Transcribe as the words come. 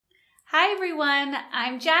Hi everyone,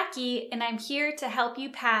 I'm Jackie and I'm here to help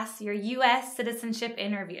you pass your U.S. citizenship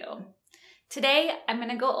interview. Today I'm going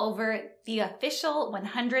to go over the official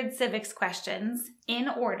 100 civics questions in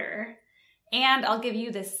order, and I'll give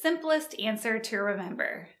you the simplest answer to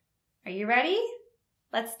remember. Are you ready?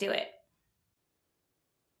 Let's do it.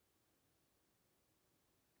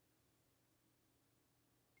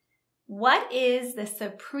 What is the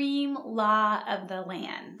supreme law of the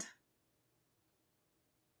land?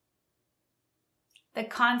 The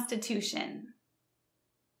Constitution.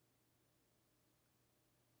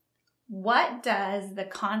 What does the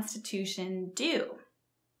Constitution do?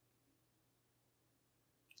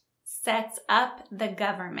 Sets up the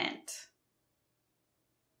government.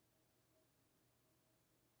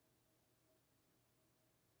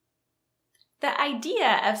 The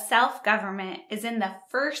idea of self-government is in the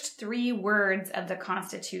first 3 words of the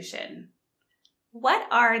Constitution. What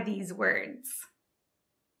are these words?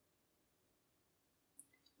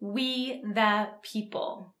 We the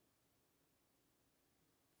people.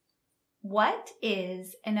 What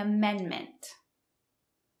is an amendment?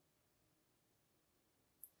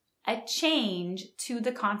 A change to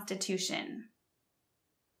the Constitution.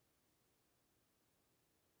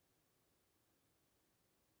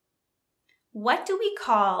 What do we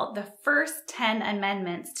call the first 10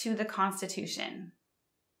 amendments to the Constitution?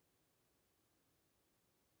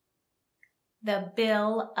 The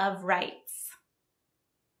Bill of Rights.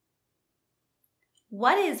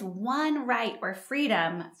 What is one right or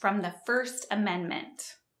freedom from the First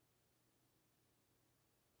Amendment?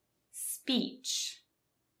 Speech.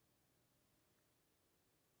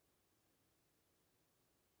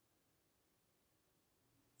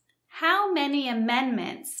 How many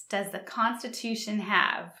amendments does the Constitution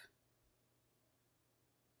have?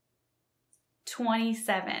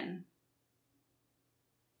 27.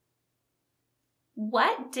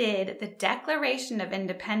 What did the Declaration of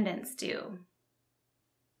Independence do?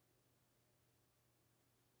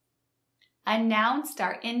 Announced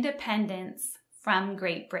our independence from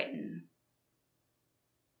Great Britain.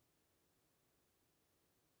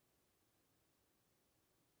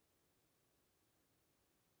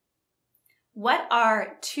 What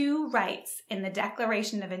are 2 rights in the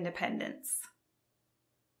Declaration of Independence?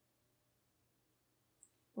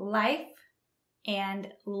 Life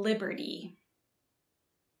and liberty.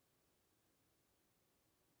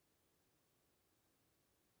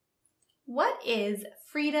 What is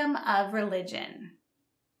freedom of religion?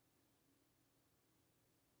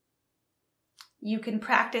 You can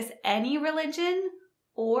practice any religion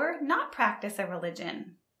or not practice a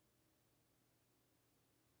religion.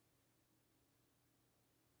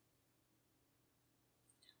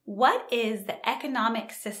 What is the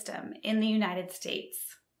economic system in the United States?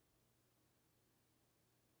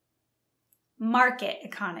 Market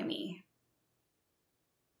economy.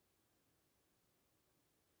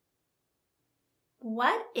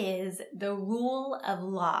 What is the rule of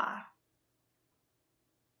law?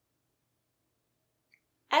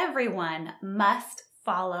 Everyone must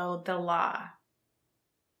follow the law.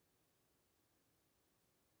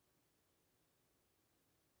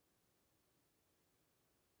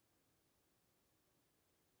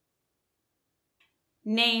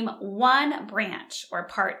 Name one branch or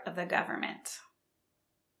part of the government.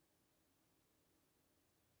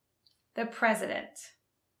 The President.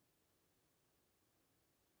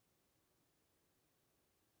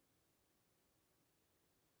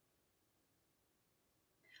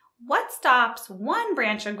 What stops one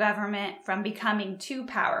branch of government from becoming too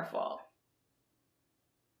powerful?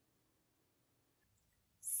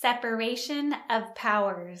 Separation of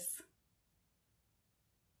powers.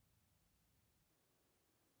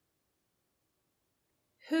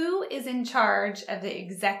 Who is in charge of the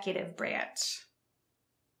executive branch?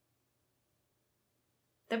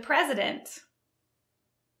 The President.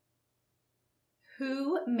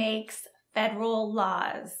 Who makes federal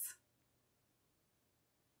laws?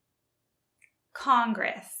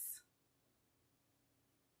 Congress.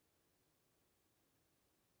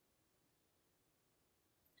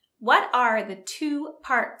 What are the 2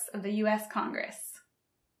 parts of the U.S. Congress?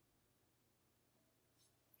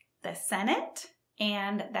 The Senate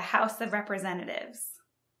and the House of Representatives.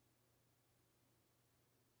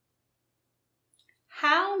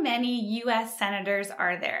 How many U.S. senators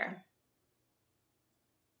are there?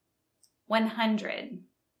 100.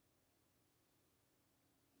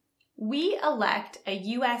 We elect a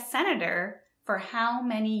U.S. senator for how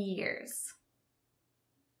many years?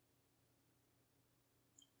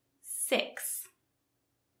 6.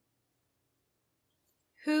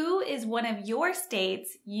 Who is one of your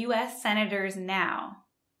state's U.S. senators now?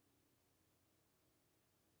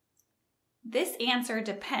 This answer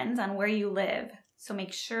depends on where you live, so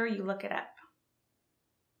make sure you look it up.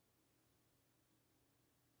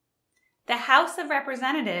 The House of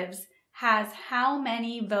Representatives has how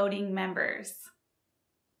many voting members?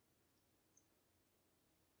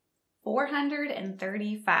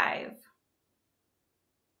 435.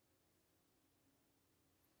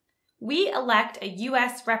 We elect a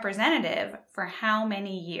U.S. representative for how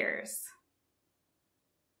many years?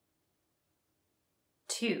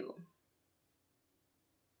 2.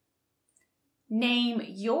 Name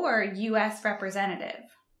your U.S. representative.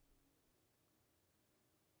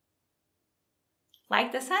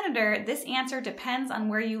 Like the senator, this answer depends on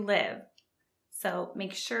where you live, so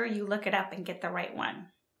make sure you look it up and get the right one.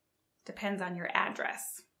 Depends on your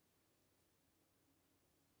address.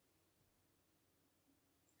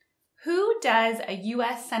 Who does a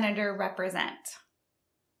U.S. senator represent?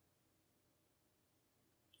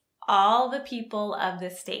 All the people of the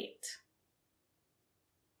state.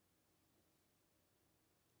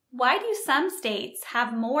 Why do some states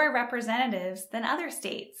have more representatives than other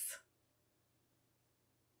states?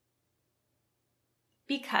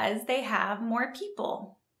 Because they have more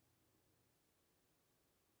people.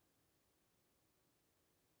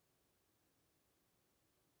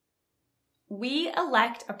 We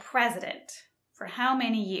elect a president for how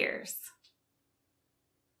many years?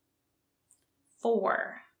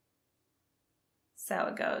 4. So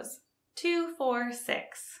it goes 2, 4,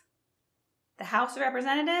 6. The House of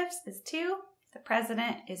Representatives is 2, the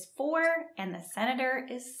president is 4, and the senator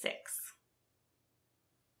is 6.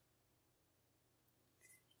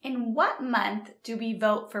 In what month do we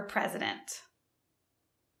vote for president?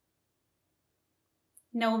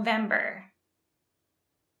 November,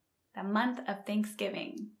 the month of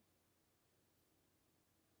Thanksgiving.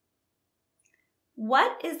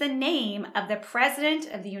 What is the name of the President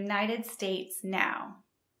of the United States now?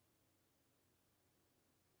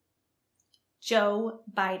 Joe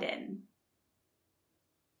Biden.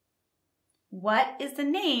 What is the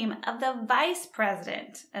name of the Vice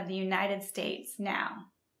President of the United States now?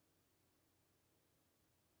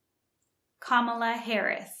 Kamala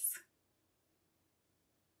Harris.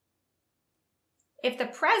 If the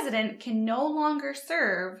president can no longer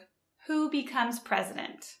serve, who becomes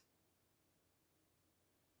president?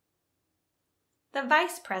 The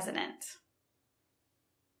vice president.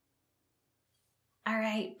 All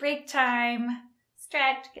right, break time.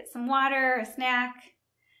 Stretch, get some water, a snack.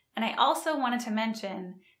 And I also wanted to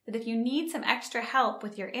mention that if you need some extra help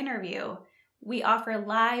with your interview, we offer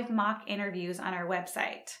live mock interviews on our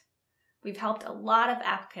website. We've helped a lot of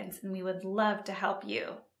applicants and we would love to help you.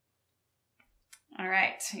 All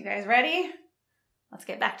right, you guys ready? Let's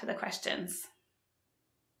get back to the questions.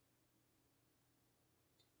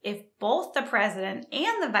 If both the president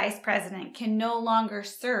and the vice president can no longer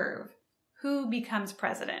serve, who becomes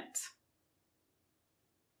president?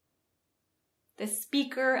 The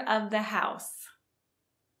Speaker of the House.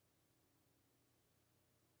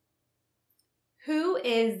 Who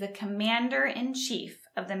is the Commander-in-Chief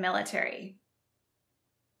of the military?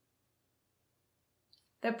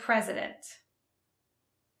 The President.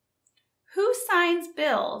 Who signs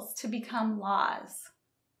bills to become laws?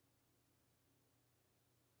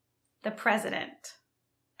 The President,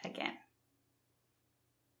 again.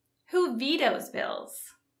 Who vetoes bills?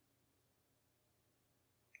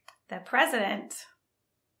 The President.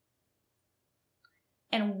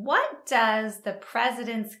 And what does the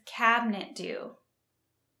President's cabinet do?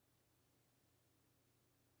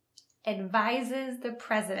 Advises the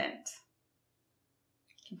President.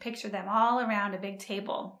 You can picture them all around a big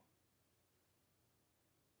table.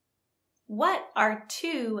 What are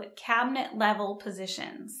 2 cabinet-level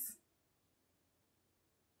positions?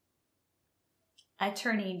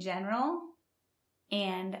 Attorney General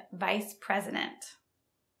and Vice President.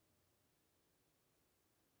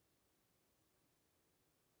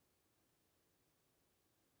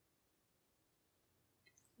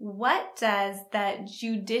 What does the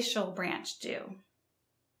judicial branch do?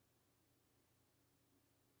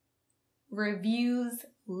 Reviews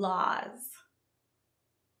laws.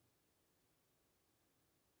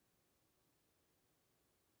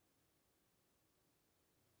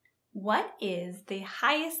 What is the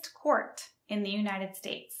highest court in the United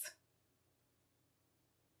States?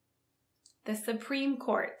 The Supreme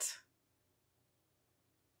Court.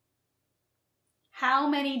 How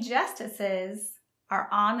many justices are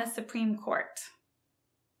on the Supreme Court?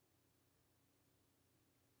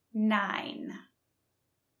 9.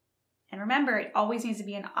 And remember, it always needs to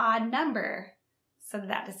be an odd number so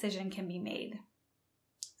that decision can be made.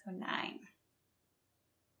 So 9.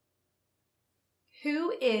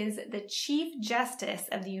 Who is the Chief Justice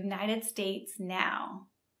of the United States now?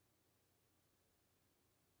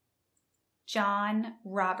 John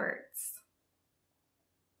Roberts.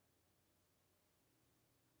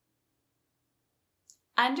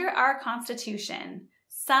 Under our Constitution,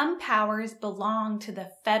 some powers belong to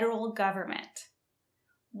the federal government.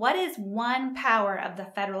 What is one power of the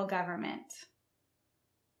federal government?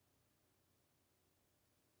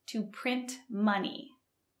 To print money.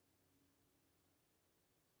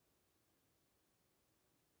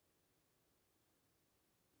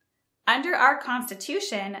 Under our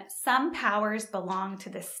Constitution, some powers belong to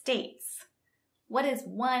the states. What is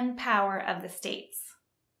one power of the states?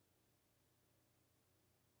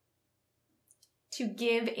 To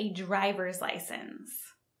give a driver's license.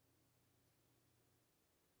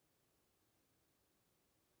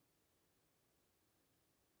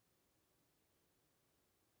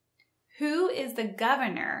 Who is the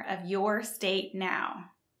governor of your state now?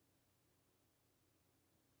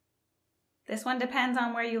 This one depends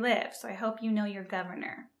on where you live, so I hope you know your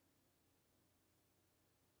governor.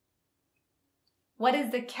 What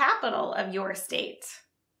is the capital of your state?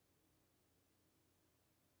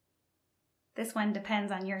 This one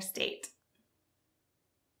depends on your state.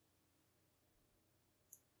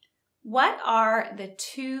 What are the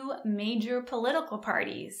two major political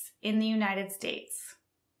parties in the United States?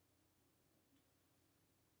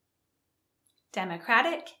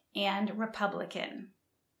 Democratic and Republican.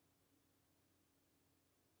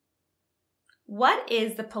 What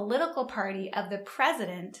is the political party of the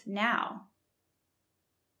president now?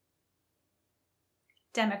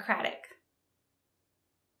 Democratic.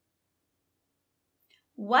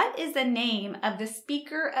 What is the name of the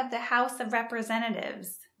Speaker of the House of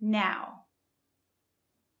Representatives now?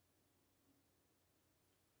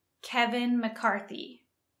 Kevin McCarthy.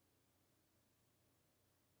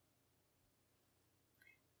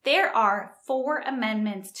 There are 4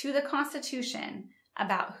 amendments to the Constitution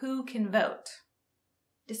about who can vote.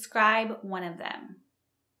 Describe one of them.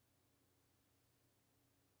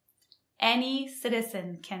 Any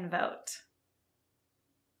citizen can vote.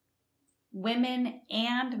 Women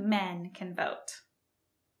and men can vote.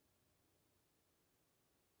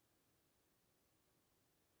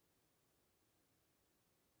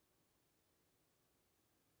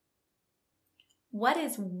 What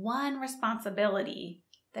is one responsibility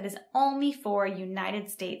that is only for United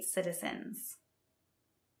States citizens?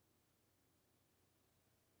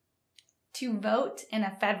 To vote in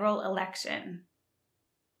a federal election.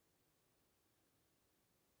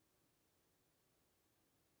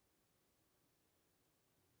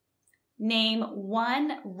 Name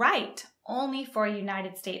one right only for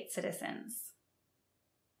United States citizens.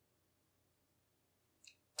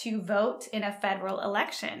 To vote in a federal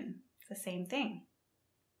election. It's the same thing.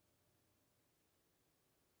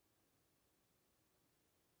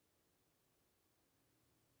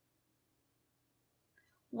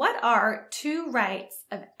 What are 2 rights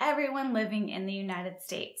of everyone living in the United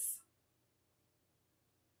States?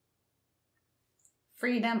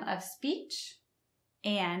 Freedom of speech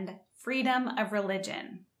and freedom of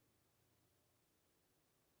religion.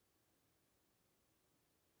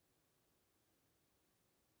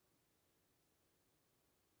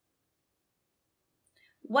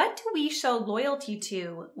 What do we show loyalty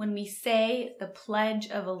to when we say the Pledge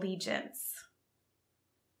of Allegiance?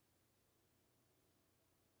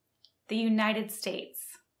 The United States.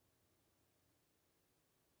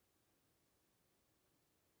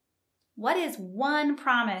 What is one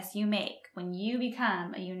promise you make when you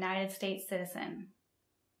become a United States citizen?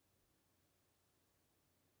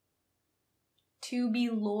 To be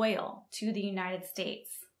loyal to the United States.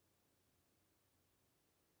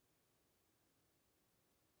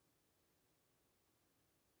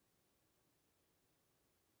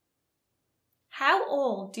 How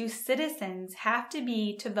old do citizens have to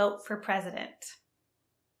be to vote for president?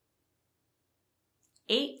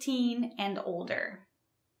 18 and older.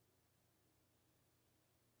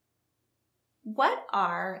 What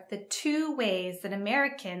are the 2 ways that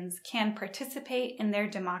Americans can participate in their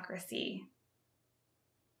democracy?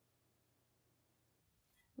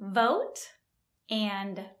 Vote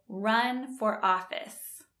and run for office.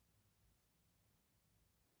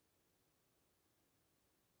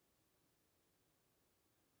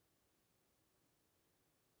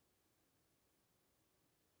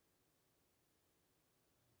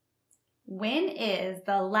 When is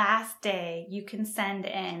the last day you can send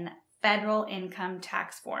in federal income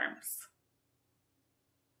tax forms?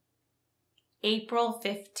 April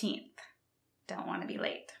 15th. Don't want to be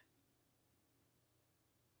late.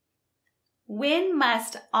 When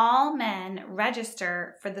must all men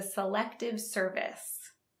register for the Selective Service?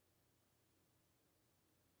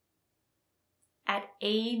 At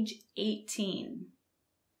age 18.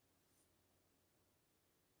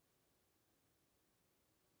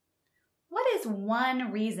 What is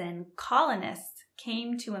one reason colonists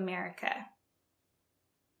came to America?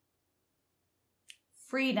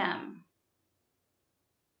 Freedom.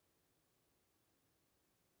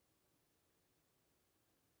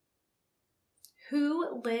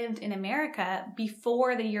 Who lived in America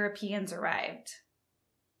before the Europeans arrived?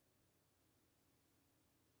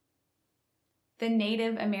 The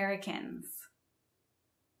Native Americans.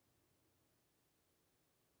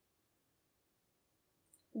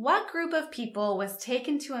 What group of people was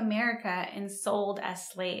taken to America and sold as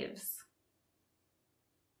slaves?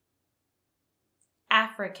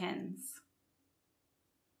 Africans.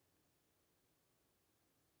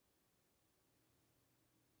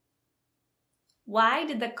 Why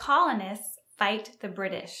did the colonists fight the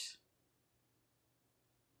British?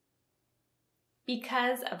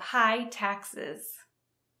 Because of high taxes.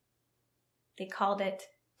 They called it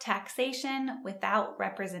taxation without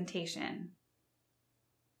representation.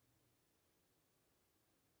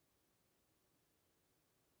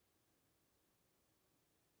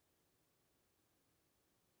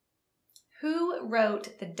 Who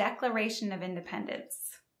wrote the Declaration of Independence?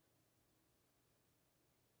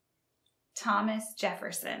 Thomas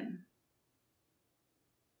Jefferson.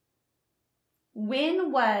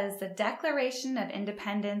 When was the Declaration of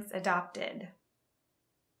Independence adopted?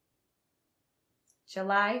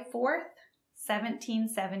 July 4th,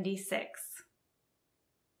 1776.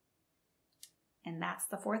 And that's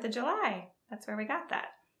the 4th of July. That's where we got that.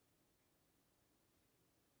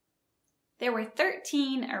 There were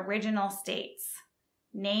 13 original states.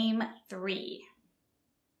 Name 3.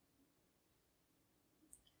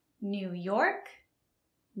 New York,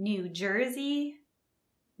 New Jersey,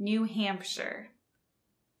 New Hampshire.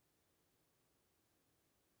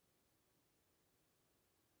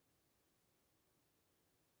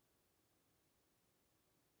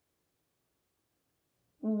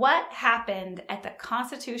 What happened at the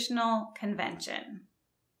Constitutional Convention?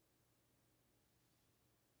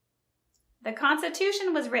 The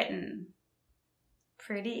Constitution was written.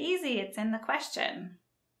 Pretty easy, it's in the question.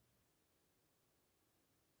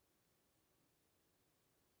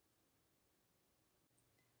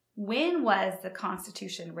 When was the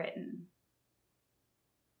Constitution written?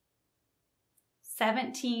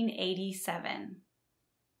 1787.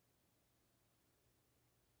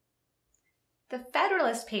 The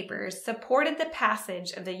Federalist Papers supported the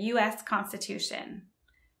passage of the U.S. Constitution.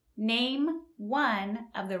 Name one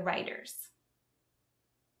of the writers.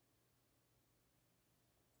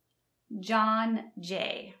 John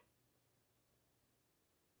Jay.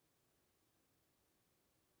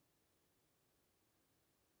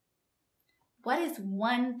 What is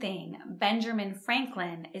one thing Benjamin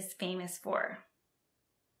Franklin is famous for?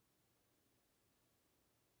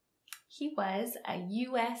 He was a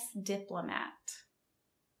U.S. diplomat.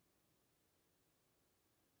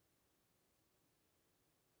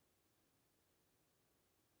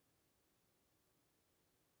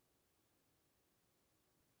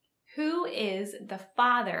 Who is the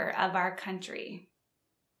father of our country?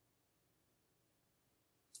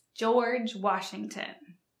 George Washington.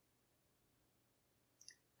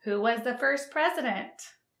 Who was the first president?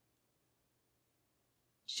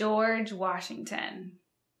 George Washington.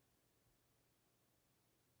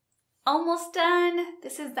 Almost done.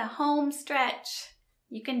 This is the home stretch.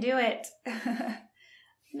 You can do it.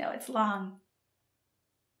 No, it's long.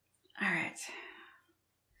 All right.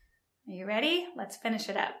 Are you ready? Let's finish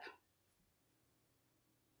it up.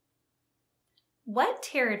 What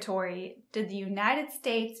territory did the United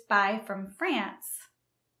States buy from France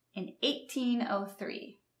in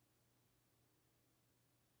 1803?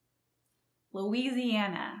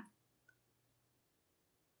 Louisiana.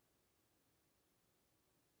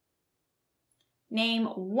 Name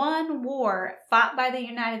one war fought by the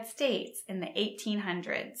United States in the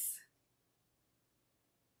 1800s.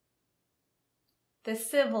 The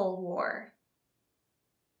Civil War.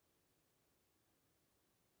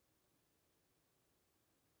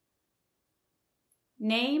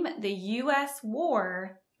 Name the U.S.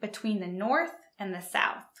 war between the North and the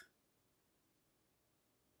South.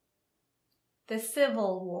 The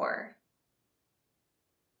Civil War.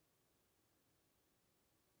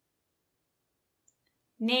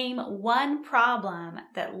 Name one problem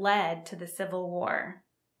that led to the Civil War.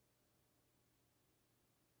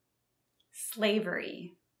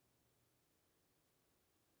 Slavery.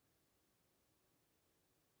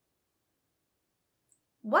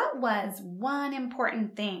 What what was one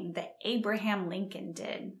important thing that Abraham Lincoln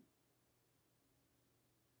did?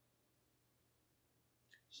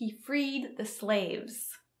 He freed the slaves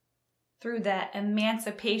through the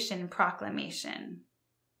Emancipation Proclamation.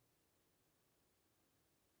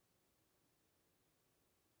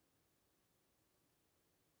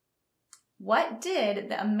 What did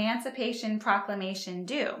the Emancipation Proclamation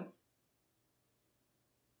do?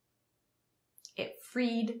 It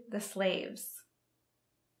freed the slaves.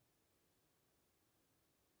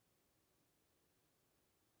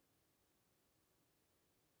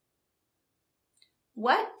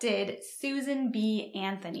 What did Susan B.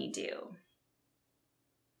 Anthony do?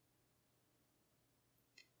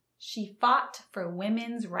 She fought for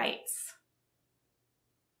women's rights.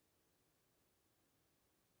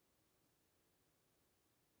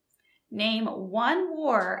 Name one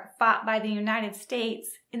war fought by the United States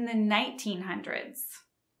in the 1900s.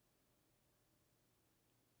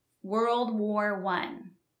 World War I.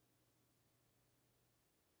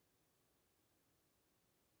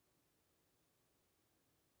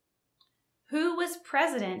 Who was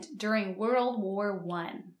president during World War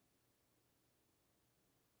I?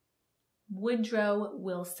 Woodrow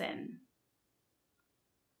Wilson.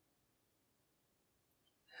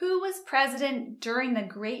 Who was president during the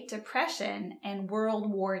Great Depression and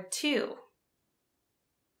World War II?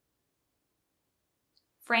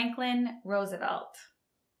 Franklin Roosevelt.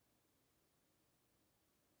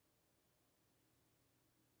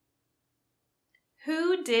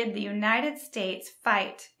 Who did the United States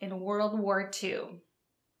fight in World War II?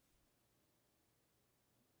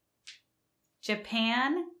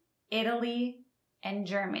 Japan, Italy, and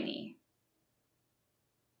Germany.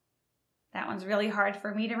 That one's really hard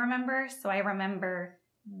for me to remember, so I remember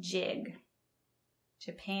JIG.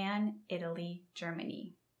 Japan, Italy,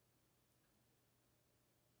 Germany.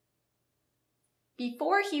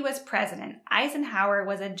 Before he was president, Eisenhower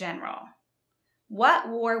was a general. What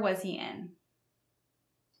war was he in?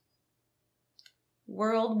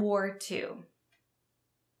 World War II.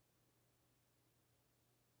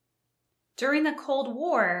 During the Cold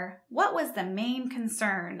War, what was the main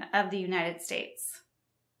concern of the United States?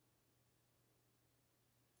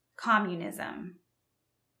 Communism.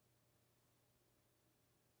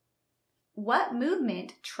 What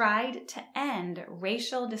movement tried to end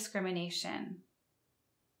racial discrimination?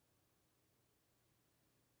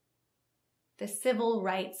 The Civil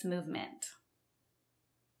Rights Movement.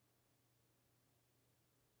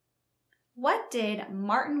 What did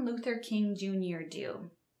Martin Luther King Jr. do?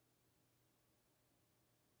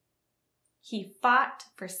 He fought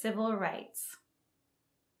for civil rights.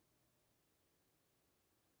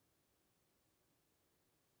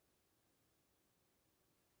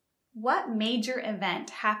 What major event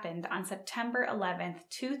happened on September 11th,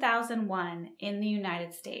 2001 in the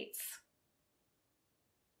United States?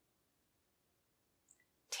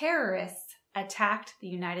 Terrorists attacked the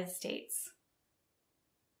United States.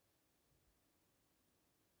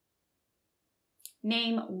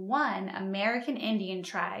 Name one American Indian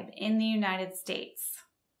tribe in the United States.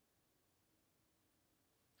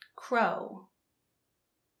 Crow.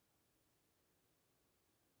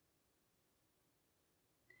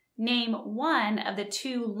 Name one of the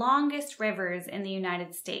two longest rivers in the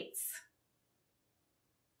United States.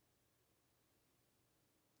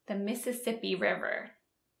 The Mississippi River.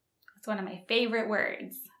 It's one of my favorite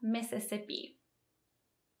words, Mississippi.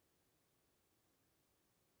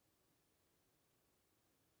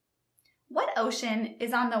 What ocean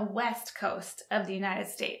is on the west coast of the United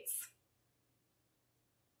States?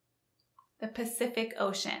 The Pacific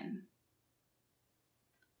Ocean.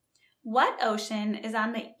 What ocean is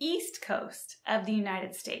on the east coast of the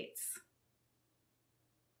United States?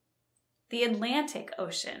 The Atlantic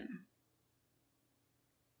Ocean.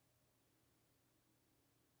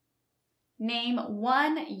 Name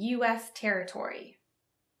one U.S. territory.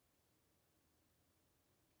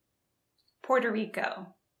 Puerto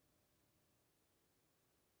Rico.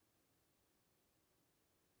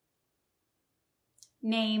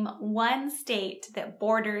 Name one state that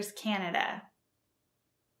borders Canada.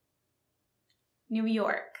 New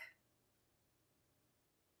York.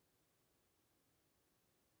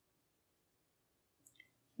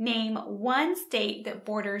 Name one state that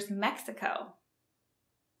borders Mexico.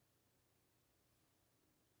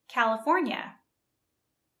 California.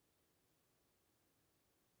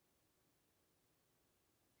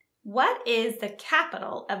 What is the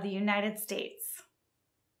capital of the United States?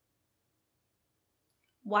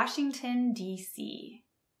 Washington, D.C.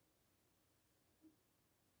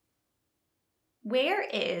 Where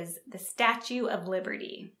is the Statue of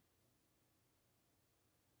Liberty?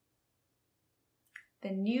 The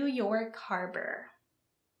New York Harbor.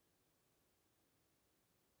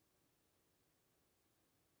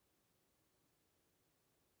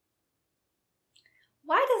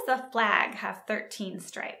 Why does the flag have 13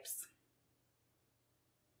 stripes?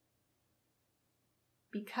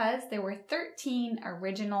 Because there were 13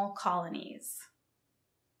 original colonies.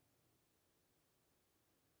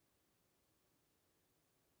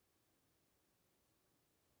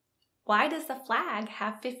 Why does the flag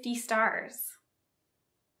have 50 stars?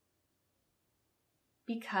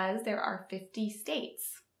 Because there are 50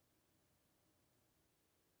 states.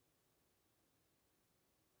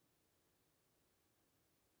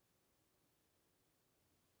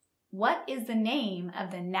 What is the name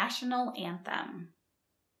of the national anthem?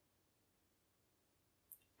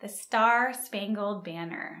 The Star-Spangled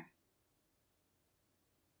Banner.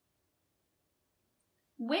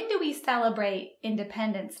 When do we celebrate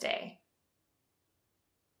Independence Day?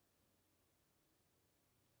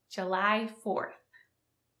 July 4th.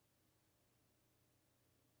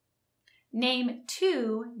 Name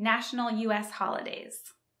 2 national U.S. holidays.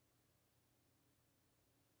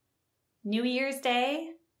 New Year's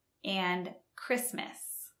Day and Christmas.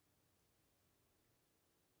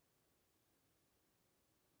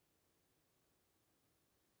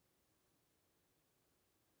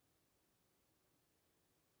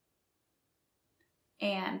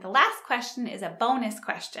 And the last question is a bonus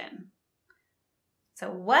question. So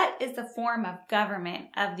what is the form of government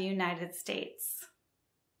of the United States?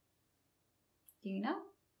 Do you know?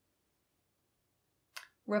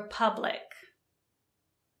 Republic.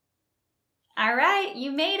 All right,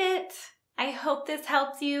 you made it. I hope this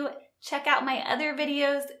helps you. Check out my other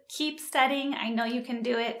videos. Keep studying. I know you can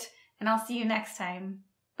do it. And I'll see you next time.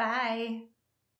 Bye.